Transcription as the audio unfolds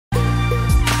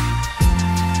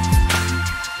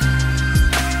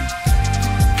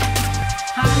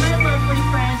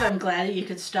glad that you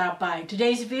could stop by.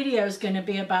 Today's video is going to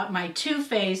be about my Too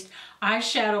Faced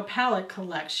eyeshadow palette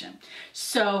collection.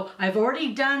 So I've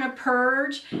already done a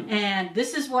purge and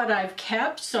this is what I've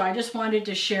kept, so I just wanted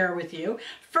to share with you.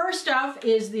 First off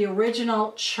is the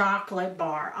original chocolate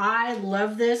bar. I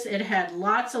love this. It had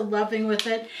lots of loving with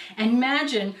it. And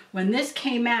imagine when this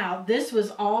came out, this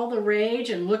was all the rage,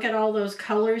 and look at all those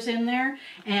colors in there.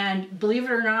 And believe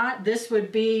it or not, this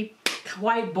would be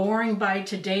quite boring by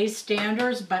today's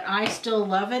standards, but I still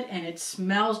love it, and it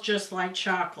smells just like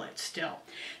chocolate still.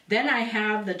 Then I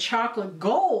have the chocolate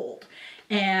gold,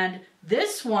 and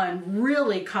this one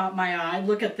really caught my eye.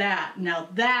 Look at that. Now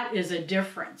that is a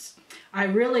difference. I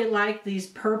really like these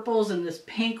purples and this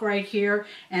pink right here,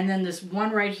 and then this one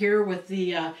right here with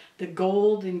the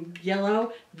gold and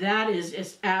yellow. That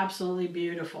is absolutely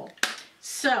beautiful.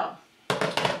 So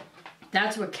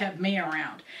that's what kept me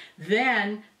around.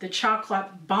 Then the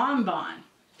chocolate bonbon,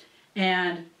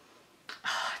 and it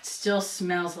still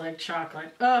smells like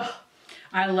chocolate. Oh,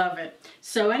 I love it.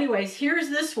 So anyways, here's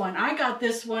this one. I got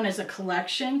this one as a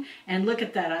collection, and look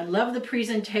at that. I love the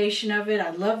presentation of it.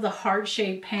 I love the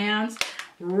heart-shaped pans.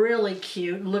 Really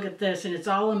cute. Look at this, and it's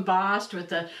all embossed with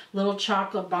the little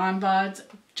chocolate bonbons.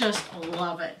 Just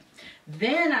love it.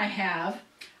 Then I have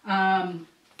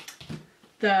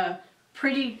the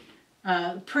Pretty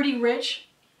Rich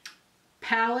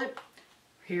palette.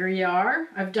 Here you are.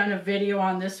 I've done a video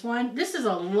on this one. This is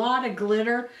a lot of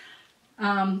glitter.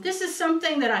 This is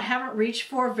something that I haven't reached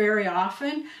for very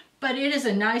often, but it is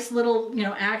a nice little,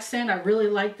 accent. I really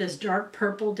like this dark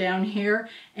purple down here,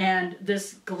 and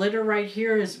this glitter right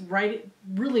here is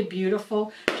really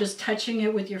beautiful. Just touching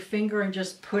it with your finger and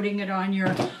just putting it on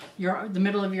the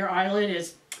middle of your eyelid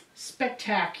is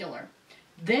spectacular.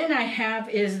 Then I have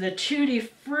is the Tutti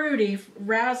Frutti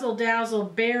Razzle Dazzle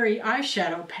Berry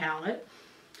eyeshadow palette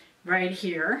right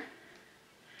here.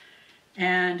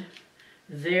 And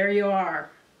there you are.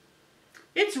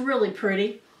 It's really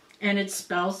pretty, and it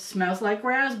smells like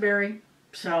raspberry.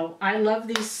 So I love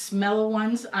these smell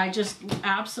ones. I just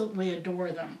absolutely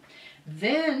adore them.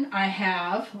 Then I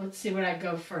have, let's see what I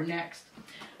go for next.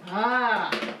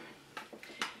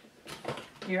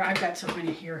 Here, I've got so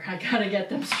many here. I gotta get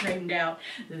them straightened out.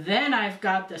 Then I've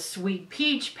got the Sweet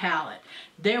Peach palette.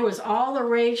 There was all the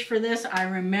rage for this. I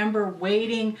remember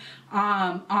waiting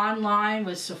online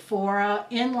with Sephora,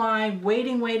 in line,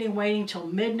 waiting till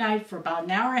midnight for about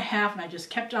an hour and a half, and I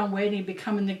just kept on waiting to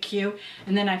come in the queue,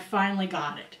 and then I finally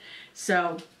got it.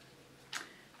 So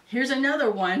here's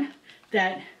another one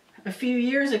that a few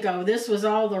years ago, this was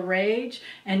all the rage,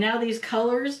 and now these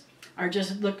colors are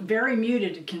just look very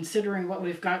muted considering what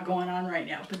we've got going on right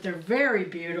now, but they're very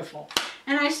beautiful,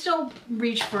 and I still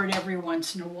reach for it every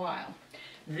once in a while.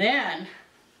 Then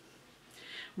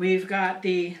we've got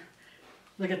the,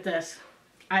 look at this.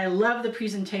 I love the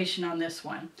presentation on this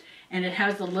one, and it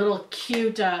has the little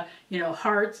cute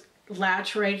heart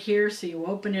latch right here, so you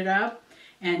open it up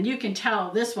and you can tell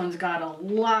this one's got a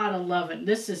lot of loving.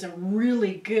 This is a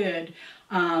really good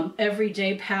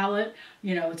everyday palette.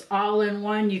 It's all in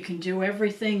one. You can do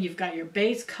everything. You've got your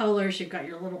base colors, you've got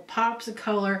your little pops of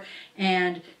color,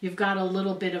 and you've got a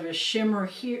little bit of a shimmer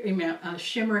here,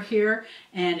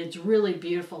 and it's really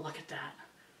beautiful. Look at that.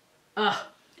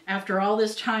 After all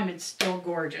this time, it's still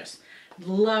gorgeous.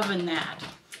 Loving that.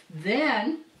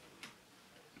 Then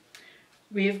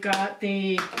we've got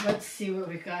the, let's see what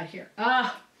we've got here.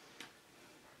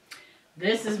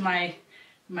 This is my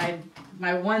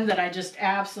one that I just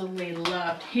absolutely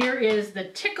loved. Here is the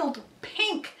Tickled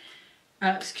Peach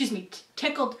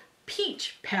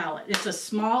palette. It's a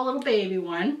small little baby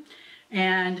one,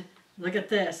 and look at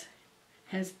this.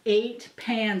 It has 8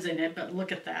 pans in it, but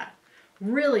look at that.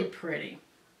 Really pretty.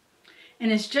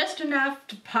 And it's just enough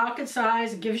to pocket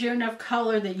size. It gives you enough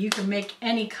color that you can make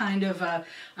any kind of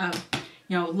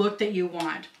look that you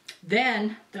want.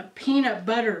 Then the Peanut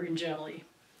Butter and Jelly.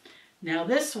 Now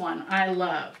this one I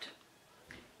loved,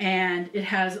 and it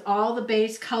has all the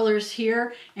base colors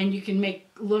here, and you can make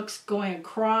looks going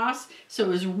across, so it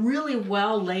was really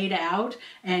well laid out,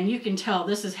 and you can tell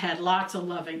this has had lots of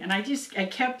loving. And I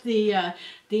kept the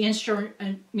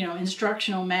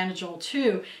instructional manual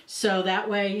too, so that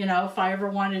way if I ever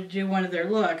wanted to do one of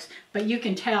their looks. But you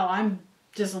can tell I'm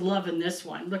just loving this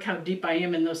one. Look how deep I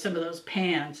am in some of those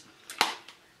pans.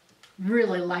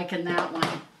 Really liking that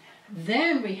one.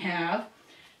 Then we have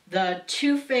the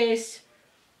Too Faced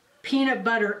Peanut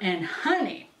Butter and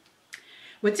Honey.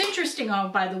 What's interesting,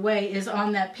 by the way, is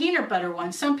on that peanut butter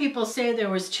one, some people say there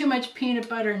was too much peanut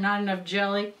butter, not enough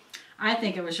jelly. I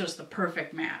think it was just the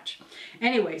perfect match.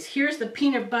 Anyways, here's the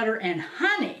peanut butter and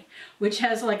honey, which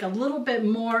has like a little bit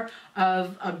more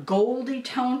of a goldy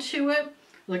tone to it.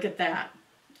 Look at that.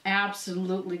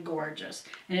 Absolutely gorgeous.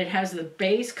 And it has the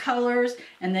base colors,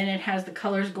 and then it has the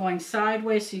colors going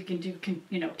sideways, so you can do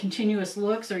continuous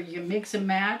looks, or you can mix and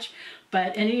match.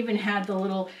 And it even had the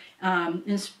little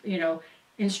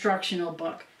instructional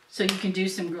book, so you can do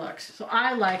some looks. So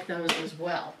I like those as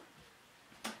well.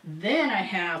 Then I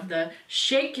have the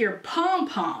Shake Your Pom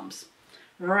Poms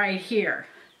right here,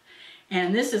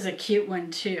 and this is a cute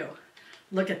one too.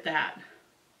 Look at that.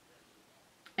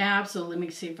 Absolutely. Let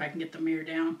me see if I can get the mirror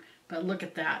down. But look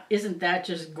at that. Isn't that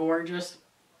just gorgeous?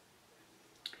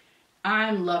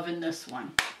 I'm loving this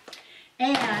one.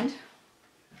 And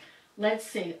let's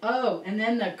see. Oh, and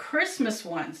then the Christmas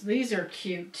ones. These are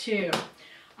cute too.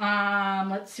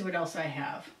 Let's see what else I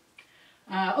have.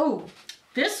 Oh,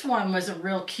 this one was a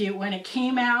real cute one. It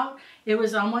came out. It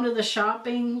was on one of the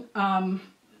shopping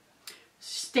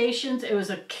stations. It was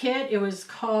a kit. It was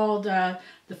called the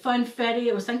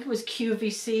Funfetti. I think it was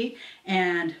QVC.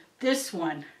 And this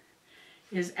one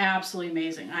is absolutely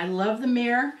amazing. I love the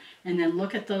mirror. And then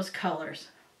look at those colors.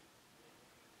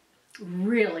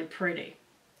 Really pretty.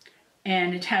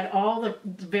 And it had all the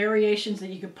variations that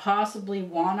you could possibly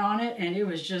want on it. And it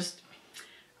was just,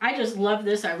 I just love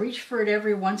this. I reach for it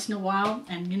every once in a while.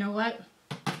 And you know what?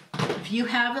 If you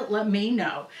have it, let me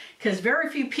know. Because very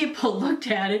few people looked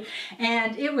at it.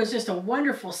 And it was just a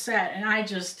wonderful set. And I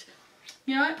just,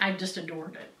 you know what? I just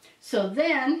adored it. So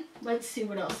then, let's see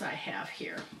what else I have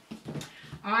here.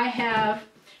 I have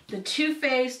the Too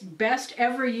Faced Best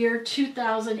Every Year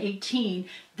 2018.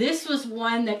 This was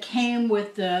one that came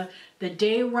with the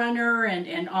day runner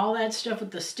and all that stuff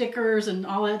with the stickers and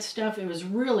all that stuff. It was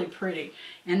really pretty.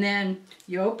 And then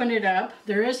you open it up.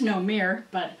 There is no mirror,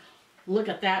 but look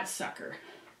at that sucker.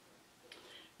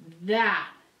 That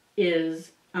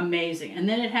is amazing. And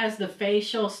then it has the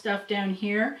facial stuff down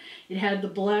here. It had the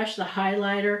blush, the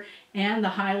highlighter, and the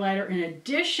highlighter in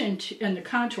addition to, and the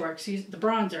contour, excuse the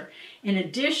bronzer, in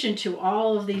addition to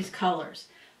all of these colors.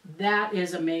 That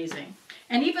is amazing.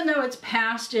 And even though it's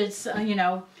past its,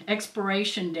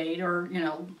 expiration date or,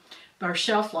 or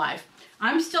shelf life,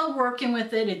 I'm still working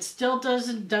with it. It still does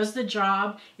the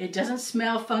job. It doesn't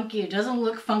smell funky. It doesn't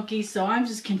look funky. So I'm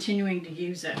just continuing to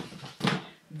use it.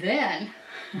 Then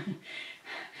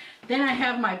I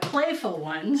have my playful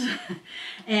ones.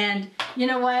 And you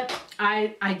know what?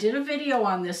 I did a video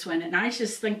on this one, and I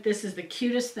just think this is the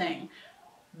cutest thing.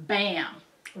 Bam!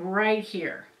 Right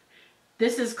here.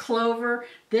 This is Clover.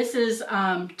 This is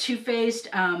Too Faced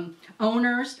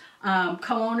owners,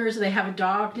 co-owners. They have a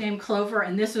dog named Clover,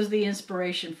 and this was the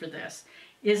inspiration for this.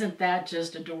 Isn't that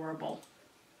just adorable?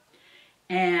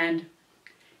 And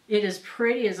it is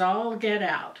pretty as all get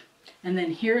out. And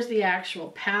then here's the actual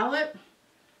palette.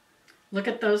 Look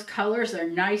at those colors. They're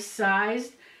nice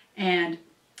sized. And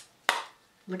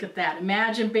look at that.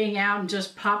 Imagine being out and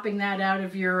just popping that out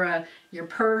of your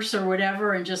purse or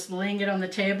whatever and just laying it on the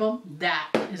table. That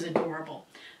is adorable.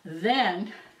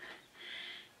 Then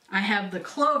I have the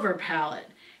Clover palette.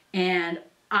 And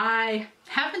I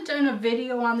haven't done a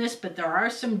video on this, but there are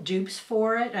some dupes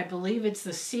for it. I believe it's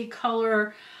the Sea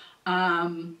Color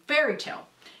Fairy Tale.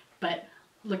 But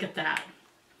look at that.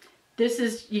 This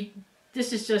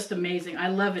is just amazing. I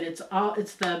love it. It's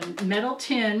the metal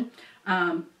tin,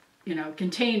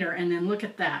 container, and then look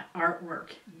at that artwork.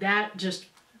 That just,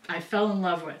 I fell in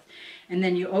love with. And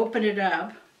then you open it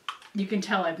up. You can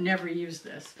tell I've never used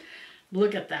this.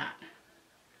 Look at that.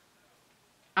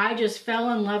 I just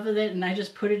fell in love with it, and I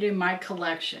just put it in my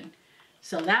collection.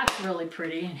 So that's really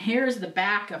pretty. And here's the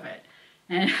back of it.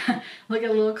 And look at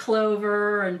a little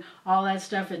Clover and all that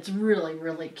stuff. It's really,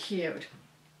 really cute.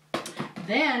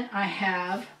 Then I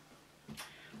have,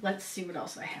 let's see what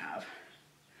else I have.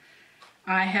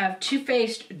 I have Too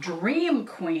Faced Dream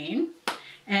Queen.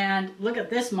 And look at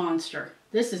this monster.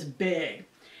 This is big.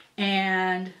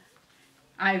 And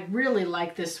I really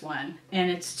like this one. And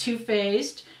it's Too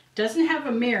Faced. Doesn't have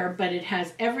a mirror, but it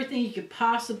has everything you could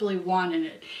possibly want in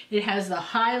it. It has the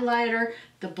highlighter,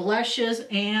 the blushes,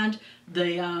 and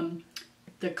the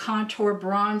contour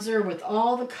bronzer with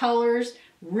all the colors.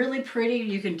 Really pretty.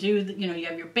 You can do, you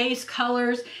have your base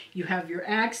colors, you have your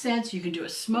accents, you can do a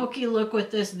smoky look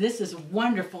with this. This is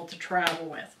wonderful to travel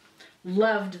with.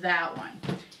 Loved that one.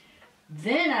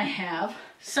 Then I have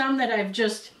some that I've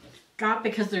just got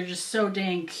because they're just so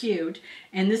dang cute.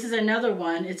 And this is another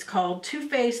one. It's called Too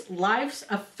Faced Life's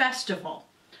a Festival.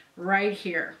 Right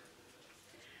here.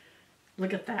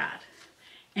 Look at that.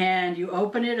 And you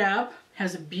open it up.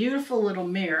 Has a beautiful little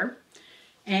mirror.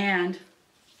 And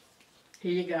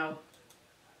here you go.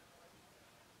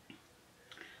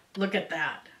 Look at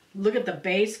that. Look at the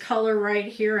base color right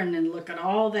here, and then look at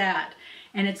all that.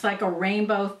 And it's like a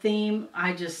rainbow theme.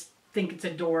 I just think it's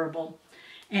adorable.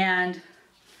 And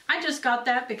I just got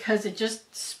that because it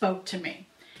just spoke to me.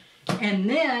 And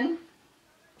then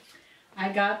I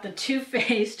got the Too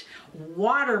Faced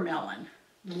Watermelon.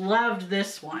 Loved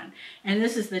this one. And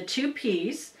this is the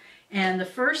 2-piece. And the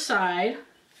first side,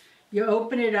 you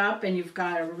open it up and you've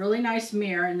got a really nice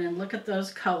mirror, and then look at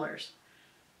those colors.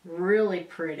 Really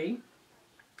pretty.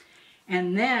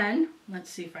 And then, let's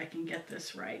see if I can get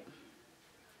this right.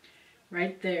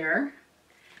 Right there.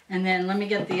 And then let me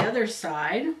get the other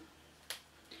side.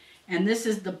 And this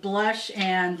is the blush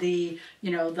and the,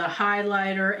 you know, the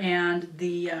highlighter and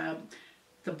the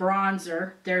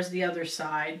bronzer. There's the other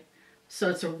side. So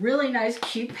it's a really nice,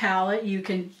 cute palette. You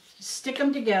can stick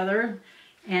them together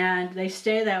and they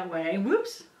stay that way.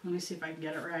 Whoops. Let me see if I can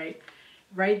get it right.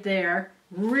 Right there.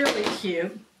 Really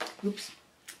cute. Oops.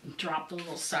 Dropped a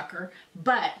little sucker.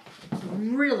 But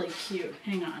really cute.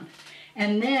 Hang on.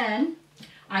 And then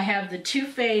I have the Too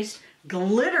Faced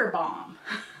Glitter Bomb.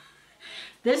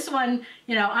 This one,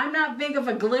 you know, I'm not big of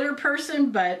a glitter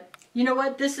person, but you know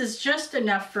what? This is just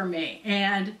enough for me.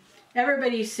 And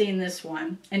everybody's seen this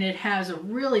one. And it has a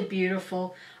really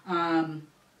beautiful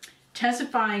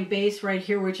tessifying base right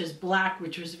here, which is black,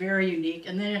 which was very unique.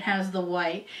 And then it has the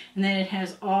white. And then it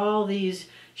has all these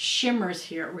shimmers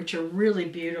here, which are really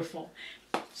beautiful.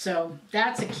 So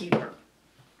that's a keeper.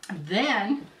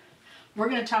 Then we're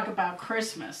going to talk about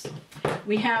Christmas.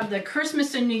 We have the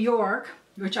Christmas in New York,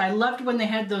 which I loved when they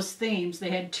had those themes. They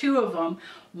had 2 of them.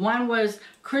 One was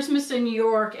Christmas in New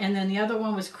York, and then the other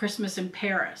one was Christmas in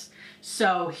Paris.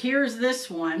 So here's this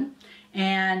one,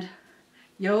 and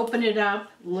you open it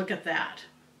up, look at that.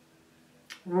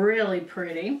 Really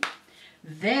pretty.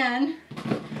 Then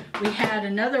we had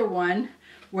another one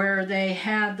where they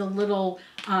had the little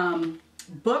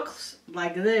books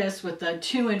like this with the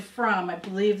to and from. I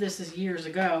believe this is years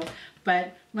ago,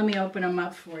 but let me open them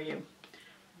up for you.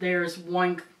 There's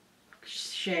one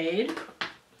shade.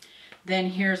 Then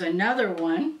here's another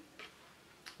one.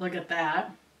 Look at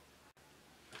that.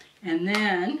 And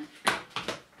then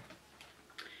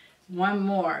one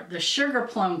more, the Sugar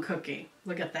Plum Cookie.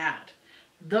 Look at that.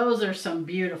 Those are some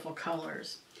beautiful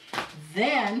colors.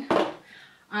 Then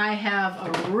I have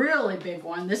a really big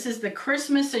one. This is the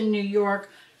Christmas in New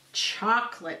York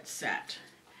chocolate set.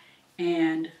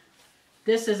 And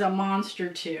this is a monster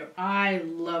too. I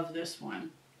love this one.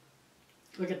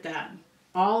 Look at that.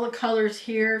 All the colors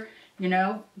here, you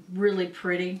know, really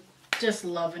pretty. Just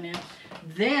loving it.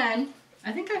 Then,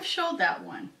 I think I've showed that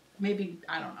one. Maybe,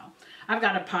 I don't know. I've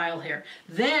got a pile here.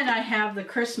 Then I have the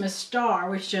Christmas Star,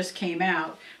 which just came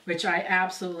out, which I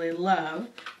absolutely love.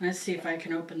 Let's see if I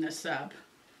can open this up.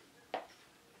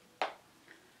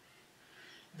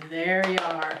 There you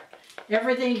are.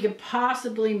 Everything you could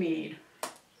possibly need.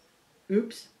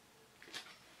 Oops.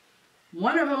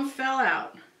 One of them fell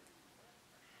out.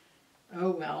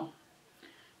 Oh well.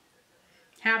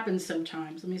 Happens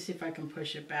sometimes. Let me see if I can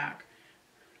push it back.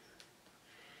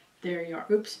 There you are.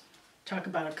 Oops. Talk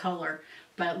about a color.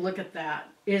 But look at that.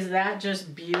 Is that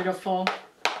just beautiful?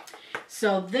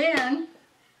 So then,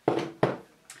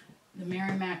 the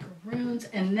Merry Macaroons.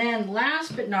 And then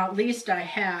last but not least I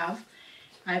have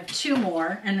 2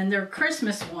 more. And then they're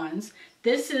Christmas ones.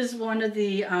 This is one of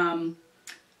the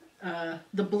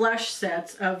blush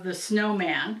sets of the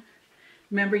snowman.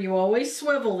 Remember, you always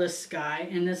swivel this guy,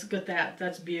 and this, look at that,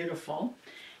 that's beautiful.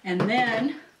 And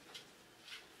then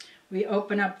we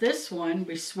open up this one,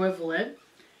 we swivel it,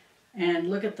 and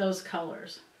look at those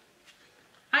colors.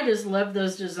 I just love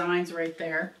those designs right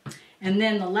there. And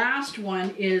then the last one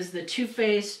is the Too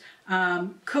Faced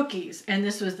cookies, and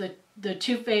this was the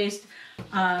Too Faced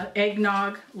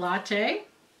eggnog latte.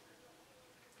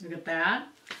 Look at that.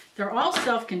 They're all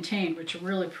self-contained, which are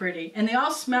really pretty. And they all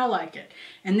smell like it.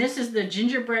 And this is the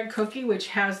gingerbread cookie, which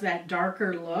has that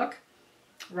darker look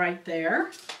right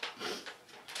there.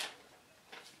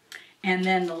 And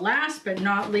then the last but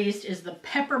not least is the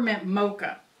peppermint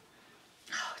mocha.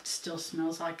 Oh, it still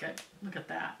smells like it. Look at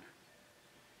that.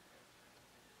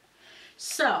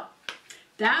 So,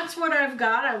 that's what I've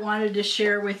got. I wanted to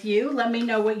share with you. Let me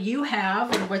know what you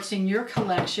have and what's in your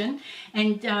collection.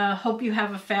 And hope you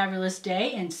have a fabulous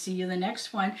day, and see you in the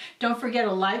next one. Don't forget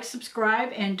to like,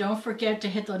 subscribe, and don't forget to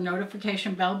hit the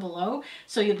notification bell below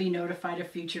so you'll be notified of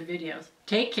future videos.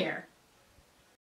 Take care.